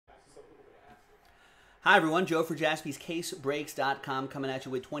Hi everyone, Joe for JaspysCaseBreaks.com coming at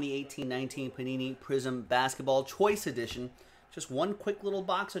you with 2018-19 Panini Prizm Basketball Choice Edition. Just one quick little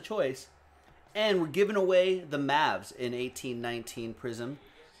box of choice. And we're giving away the Mavs in 18-19 Prizm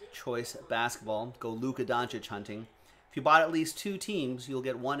Choice Basketball. Go Luka Doncic hunting. If you bought at least 2 teams, you'll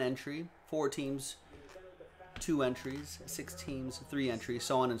get 1 entry. 4 teams, 2 entries. 6 teams, 3 entries,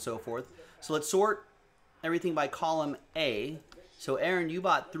 so on and so forth. So let's sort everything by column A. So Aaron, you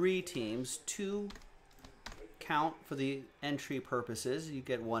bought 3 teams, 2 count for the entry purposes. You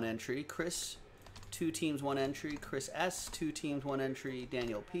get 1 entry. Chris, 2 teams, 1 entry. Chris S, 2 teams, 1 entry.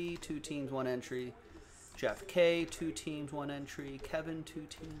 Daniel P, 2 teams, 1 entry. Jeff K, 2 teams, 1 entry. Kevin, 2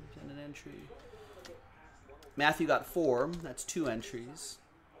 teams and an entry. Matthew got 4. That's 2 entries.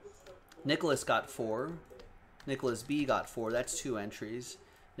 Nicholas got 4. Nicholas B got 4. That's 2 entries.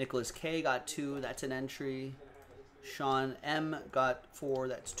 Nicholas K got 2. That's an entry. Sean M got 4.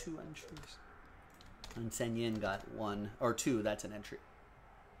 That's 2 entries. And Sen Yin got 1 or 2. That's an entry.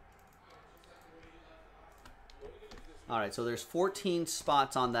 All right, so there's 14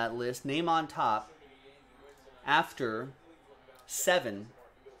 spots on that list. Name on top after 7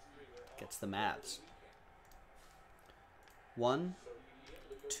 gets the Mavs. 1,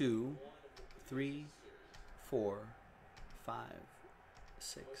 2, 3, 4, 5,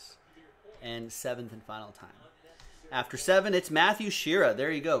 6, and 7th and final time. After 7, it's Matthew Shearer.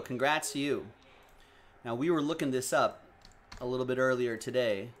 There you go. Congrats to you. Now, we were looking this up a little bit earlier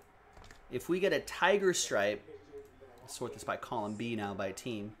today. If we get a tiger stripe, let's sort this by column B now by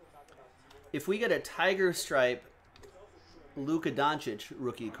team. If we get a tiger stripe Luka Doncic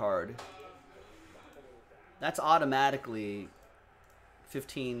rookie card, that's automatically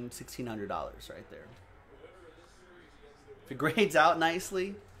 $1,500, $1,600 right there. If it grades out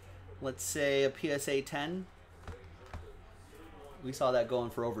nicely, let's say a PSA 10, we saw that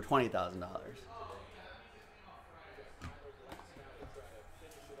going for over $20,000.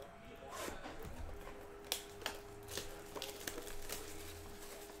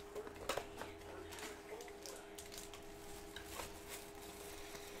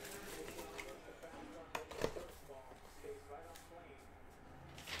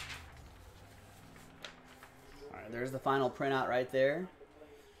 There's the final printout right there.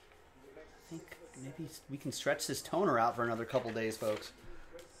 I think maybe we can stretch this toner out for another couple days, folks.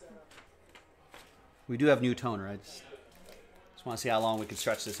 We do have new toner. I just want to see how long we can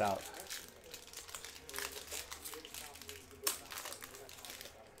stretch this out.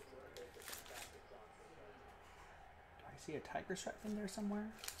 Do I see a tiger stripe in there somewhere?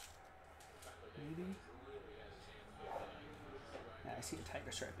 Maybe. Yeah, I see a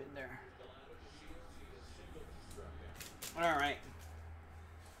tiger stripe in there. All right.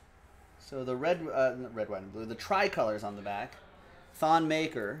 So the red, white, and blue. The tricolors on the back. Thon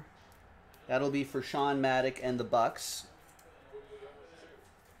Maker. That'll be for Sean Maddock and the Bucks.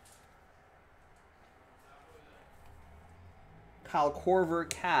 Kyle Korver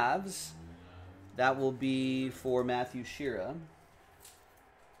Cavs. That will be for Matthew Shearer.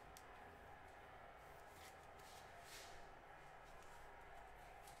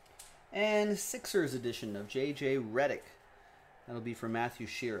 And Sixers edition of J.J. Redick. That'll be for Matthew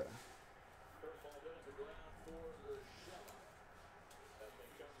Shearer.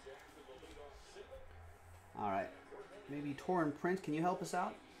 All right. Maybe Torrin Prince, can you help us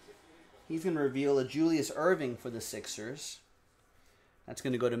out? He's going to reveal a Julius Erving for the Sixers. That's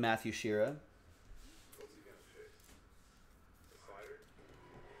going to go to Matthew Shearer.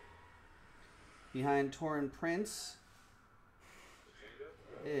 Behind Torrin Prince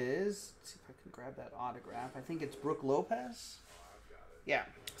is, let's see if I can grab that autograph. I think it's Brook Lopez. Yeah,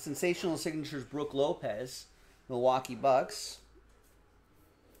 Sensational Signatures Brook Lopez, Milwaukee Bucks.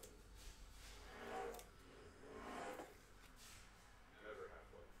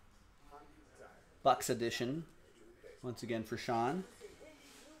 Bucks edition, once again for Sean.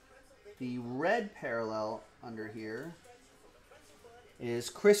 The red parallel under here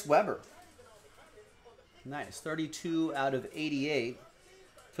is Chris Webber. Nice, 32 out of 88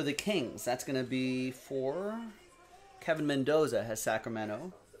 for the Kings. That's going to be for Kevin Mendoza, has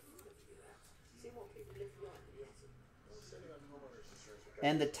Sacramento.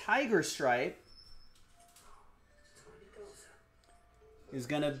 And the tiger stripe is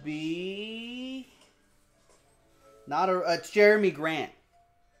going to be it's Jeremy Grant,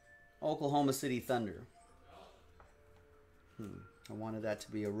 Oklahoma City Thunder. I wanted that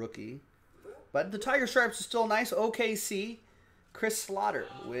to be a rookie. But the tiger stripes are still nice. OKC, Chris Slaughter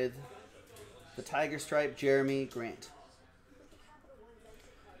with the tiger stripe, Jeremy Grant.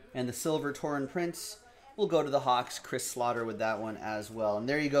 And the silver Torrin Prince will go to the Hawks, Chris Slaughter with that one as well. And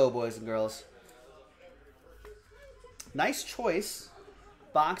there you go, boys and girls. Nice choice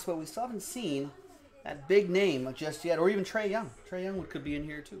box, but we still haven't seen that big name just yet, or even Trae Young. Trae Young could be in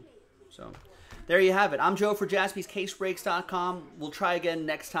here too. So there you have it. I'm Joe for JaspysCaseBreaks.com. We'll try again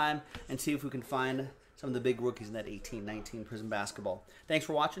next time and see if we can find some of the big rookies in that 18-19 Prizm basketball. Thanks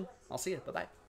for watching. I'll see you. Bye-bye.